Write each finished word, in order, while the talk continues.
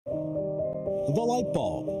The light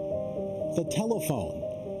bulb, the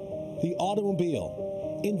telephone, the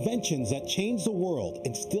automobile, inventions that change the world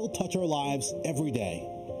and still touch our lives every day.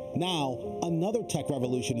 Now, another tech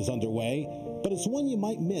revolution is underway, but it's one you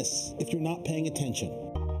might miss if you're not paying attention.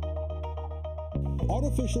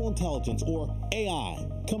 Artificial intelligence, or AI,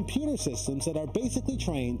 computer systems that are basically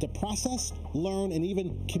trained to process, learn, and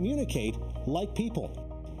even communicate like people.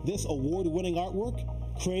 This award-winning artwork,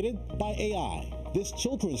 created by AI. This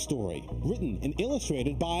children's story, written and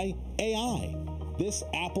illustrated by AI. This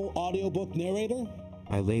Apple audiobook narrator.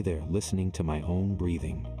 I lay there listening to my own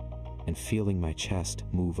breathing and feeling my chest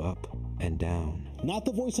move up and down. Not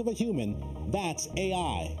the voice of a human, that's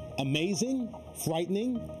AI. Amazing,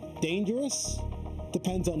 frightening, dangerous,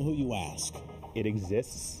 depends on who you ask. It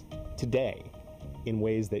exists today in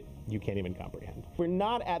ways that you can't even comprehend. We're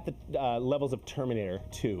not at the levels of Terminator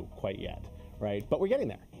 2 quite yet, right? But we're getting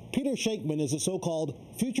there. Peter Shankman is a so-called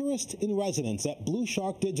futurist in residence at Blue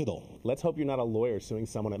Shark Digital. Let's hope you're not a lawyer suing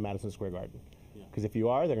someone at Madison Square Garden. Because if you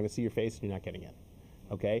are, they're going to see your face and you're not getting in.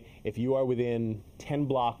 Okay? If you are within 10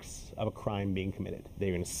 blocks of a crime being committed,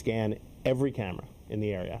 they're going to scan every camera in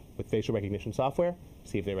the area with facial recognition software,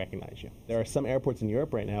 see if they recognize you. There are some airports in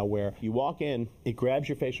Europe right now where you walk in, it grabs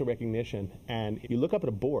your facial recognition, and if you look up at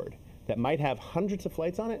a board that might have hundreds of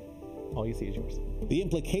flights on it, all you see is yours. The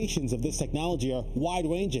implications of this technology are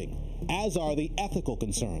wide-ranging, as are the ethical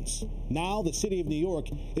concerns. Now, the city of New York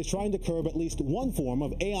is trying to curb at least one form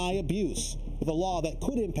of AI abuse with a law that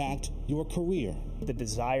could impact your career. The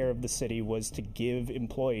desire of the city was to give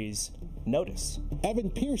employees notice.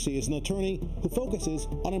 Evan Piercy is an attorney who focuses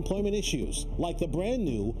on employment issues, like the brand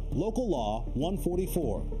new Local Law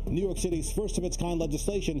 144. New York City's first-of-its-kind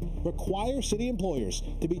legislation requires city employers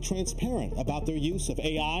to be transparent about their use of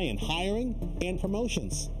AI in hiring and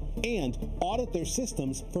promotions, and audit their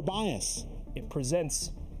systems for bias. It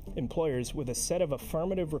presents employers with a set of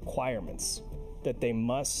affirmative requirements that they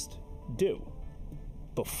must do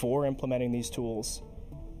before implementing these tools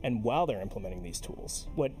and while they're implementing these tools.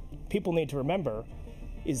 What people need to remember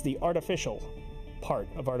is the artificial part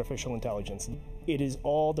of artificial intelligence. It is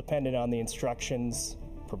all dependent on the instructions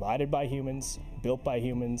provided by humans, built by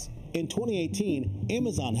humans. In 2018,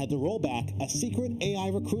 Amazon had to roll back a secret AI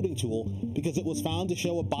recruiting tool because it was found to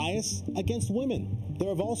show a bias against women. There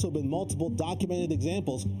have also been multiple documented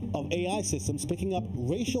examples of AI systems picking up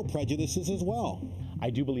racial prejudices as well. I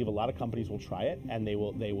do believe a lot of companies will try it, and they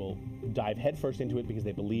will dive headfirst into it because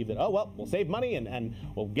they believe that, oh, well, we'll save money and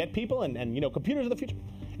we'll get people and you know, computers are the future.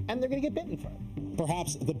 And they're going to get bitten for it.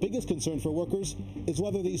 Perhaps the biggest concern for workers is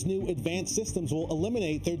whether these new advanced systems will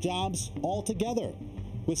eliminate their jobs altogether,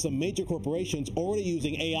 with some major corporations already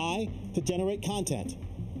using AI to generate content.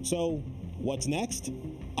 So, what's next?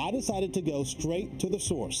 I decided to go straight to the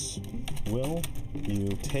source. Will you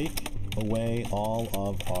take away all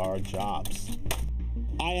of our jobs?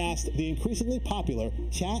 I asked the increasingly popular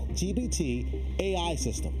ChatGPT AI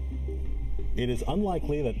system. It is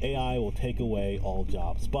unlikely that AI will take away all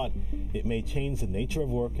jobs, but it may change the nature of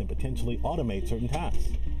work and potentially automate certain tasks.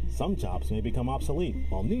 Some jobs may become obsolete,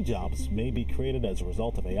 while new jobs may be created as a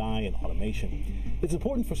result of AI and automation. It's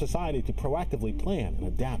important for society to proactively plan and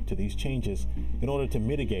adapt to these changes in order to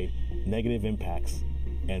mitigate negative impacts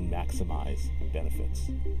and maximize benefits.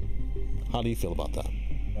 How do you feel about that?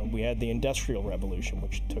 We had the Industrial Revolution,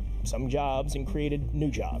 which took some jobs and created new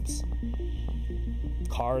jobs.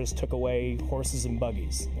 Cars took away horses and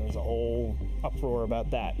buggies. There was a whole uproar about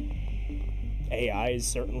that. AI is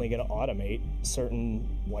certainly going to automate certain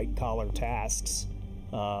white-collar tasks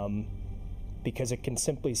because it can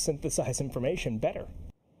simply synthesize information better.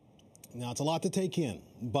 Now, it's a lot to take in,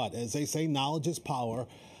 but as they say, knowledge is power.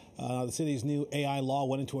 The city's new AI law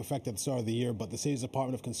went into effect at the start of the year, but the city's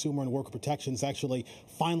Department of Consumer and Worker Protection is actually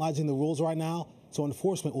finalizing the rules right now, so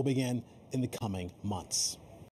enforcement will begin in the coming months.